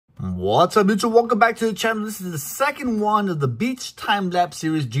What's up, YouTube? Welcome back to the channel. This is the second one of the Beach Time Lapse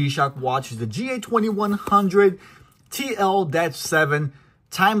series G-Shock watches, the GA2100TL-7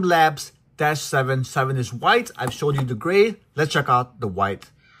 Time Lapse -7. 7 is white. I've showed you the gray. Let's check out the white.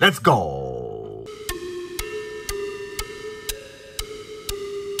 Let's go.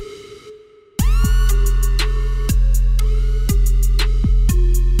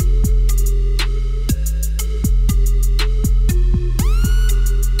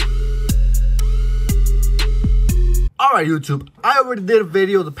 Alright, YouTube, I already did a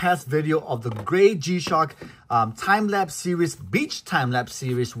video, the past video of the gray G-Shock time-lapse series, Beach Time Lapse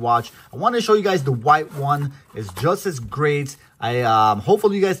series watch. I want to show you guys the white one. It's just as great.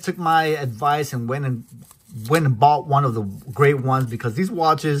 Hopefully you guys took my advice and went and bought one of the great ones, because these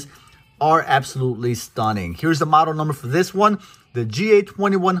watches are absolutely stunning. Here's the model number for this one, the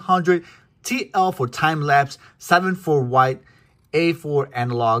GA2100TL for time-lapse, 7 for white, A for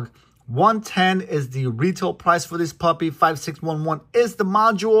analog. 110 is the retail price for this puppy. 5611 is the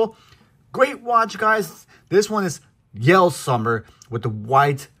module. Great watch, guys. This one is Yale Summer with the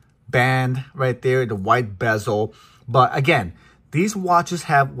white band right there, the white bezel. But again, these watches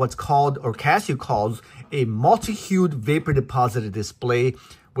have what's called, or Casio calls, a multi-hued vapor deposited display,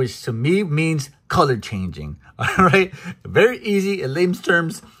 which to me means color changing. All right, very easy. In layman's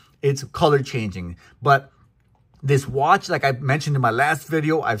terms, it's color changing. But this watch, like I mentioned in my last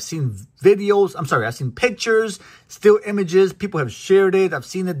video, I've seen pictures, still images. People have shared it. I've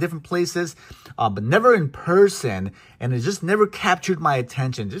seen it different places, but never in person. And it just never captured my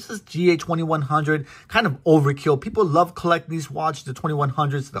attention. This is GA2100, kind of overkill. People love collecting these watches, the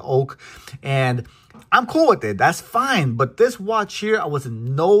 2100s, the oak. And I'm cool with it. That's fine. But this watch here, I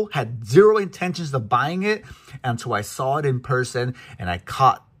had zero intentions of buying it until I saw it in person and I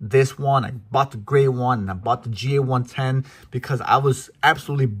caught this one. I bought the gray one and I bought the GA110 because I was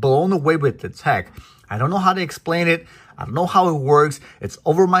absolutely blown away with the tech. I don't know how to explain it. I don't know how it works. It's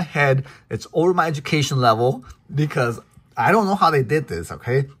over my head. It's over my education level because I don't know how they did this,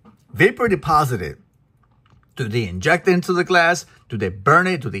 okay? Vapor deposited. Do they inject it into the glass? Do they burn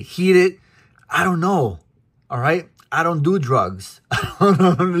it? Do they heat it? I don't know, all right? I don't do drugs. I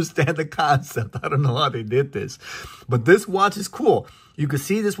don't understand the concept. I don't know how they did this. But this watch is cool. You can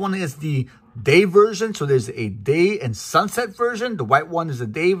see this one is the day version. So there's a day and sunset version. The white one is a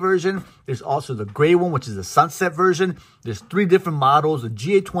day version. There's also the gray one, which is a sunset version. There's 3 different models, the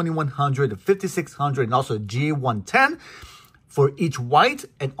GA2100, the 5600, and also the GA110 for each white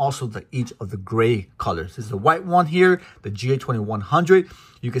and also each of the gray colors. This is the white one here, the GA2100.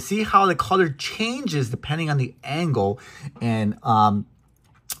 You can see how the color changes depending on the angle. And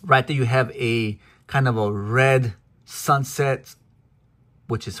right there you have a kind of a red sunset,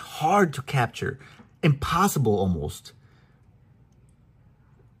 which is hard to capture. Impossible almost.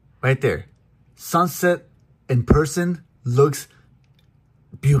 Right there. Sunset in person looks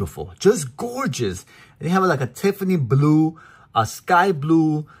beautiful. Just gorgeous. They have like a Tiffany blue, a sky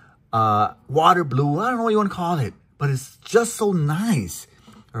blue, water blue. I don't know what you want to call it, but it's just so nice.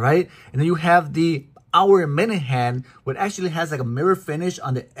 All right. And then you have the hour and minute hand, which actually has like a mirror finish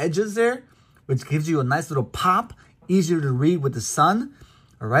on the edges there, which gives you a nice little pop, easier to read with the sun.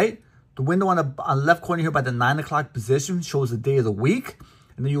 All right. The window on the left corner here by the 9 o'clock position shows the day of the week.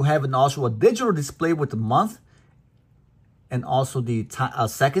 And then you have also a digital display with the month and also the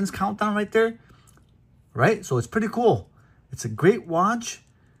seconds countdown right there. Right. So it's pretty cool. It's a great watch.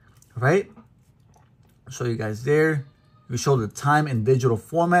 Right. I'll show you guys there. We show the time in digital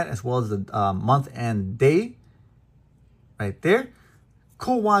format as well as the month and day right there.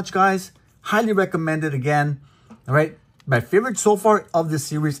 Cool watch, guys. Highly recommended again. All right. My favorite so far of this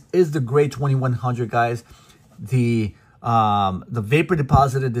series is the gray 2100, guys. The vapor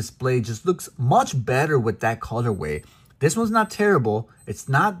deposited display just looks much better with that colorway. This one's not terrible. It's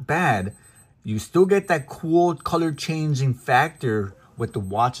not bad. You still get that cool color changing factor with the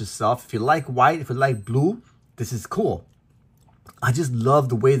watch itself. If you like white, if you like blue, this is cool. I just love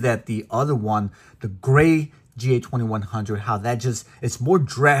the way that the other one, the gray GA2100, how that just, it's more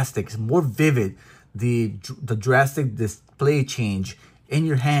drastic, it's more vivid. The drastic display change in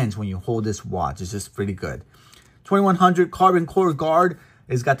your hands when you hold this watch is just pretty good. 2100 carbon core guard.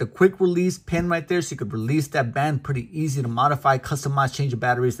 It's got the quick release pin right there, so you could release that band pretty easy to modify, customize, change the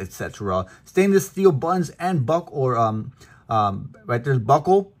batteries, etc. Stainless steel buttons and buckle, or right there's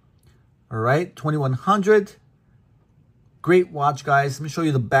buckle. All right, 2100. Great watch, guys. Let me show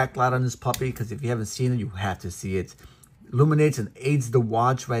you the backlight on this puppy, because if you haven't seen it, you have to see it. Illuminates and aids the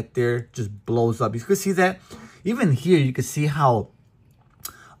watch right there. Just blows up. You can see that. Even here, you can see how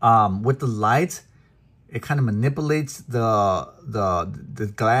with the lights, it kind of manipulates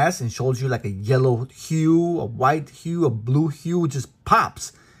the glass and shows you like a yellow hue, a white hue, a blue hue. It just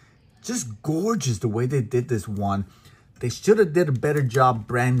pops. Just gorgeous the way they did this one. They should have did a better job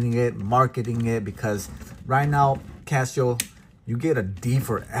branding it, marketing it, because right now, Casio, you get a D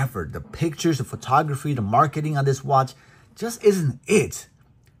for effort. The pictures, the photography, the marketing on this watch just isn't it.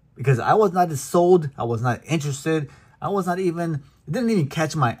 Because I was not sold, I was not interested, it didn't even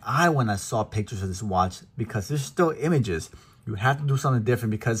catch my eye when I saw pictures of this watch, because there's still images. You have to do something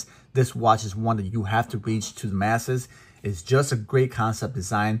different, because this watch is one that you have to reach to the masses. It's just a great concept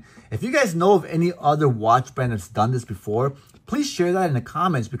design. If you guys know of any other watch brand that's done this before, please share that in the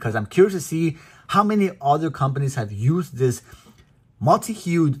comments, because I'm curious to see how many other companies have used this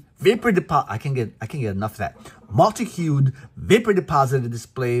multi-hued vapor deposit. I can't get enough of that. Multi-hued vapor deposited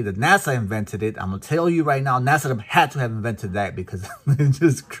display that NASA invented it. I'm gonna tell you right now, NASA had to have invented that, because it's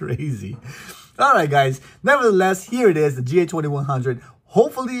just crazy. All right, guys. Nevertheless, here it is, the GA2100.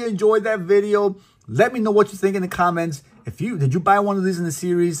 Hopefully you enjoyed that video. Let me know what you think in the comments. Did you buy one of these in the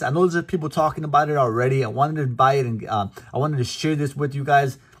series? I know there's people talking about it already. I wanted to buy it, and I wanted to share this with you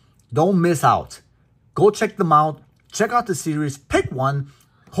guys. Don't miss out. Go check them out. Check out the series. Pick one.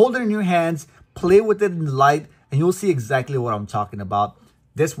 Hold it in your hands. Play with it in the light, and you'll see exactly what I'm talking about.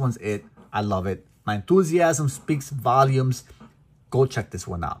 This one's it. I love it. My enthusiasm speaks volumes. Go check this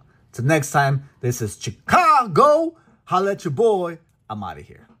one out. Till next time, this is Chicago. Holla at your boy. I'm out of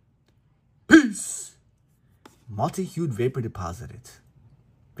here. Peace. Multi-hued vapor deposited.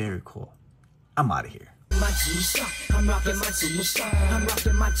 Very cool. I'm out of here. My G-Shock, I'm rocking my G-Shock, I'm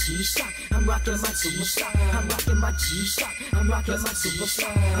rocking my G-Shock, I'm rocking my G-Shock, I'm rocking my G-Shock, I'm rocking my G-Shock,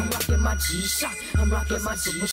 I'm rocking my G-Shock, I'm rocking my G-Shock.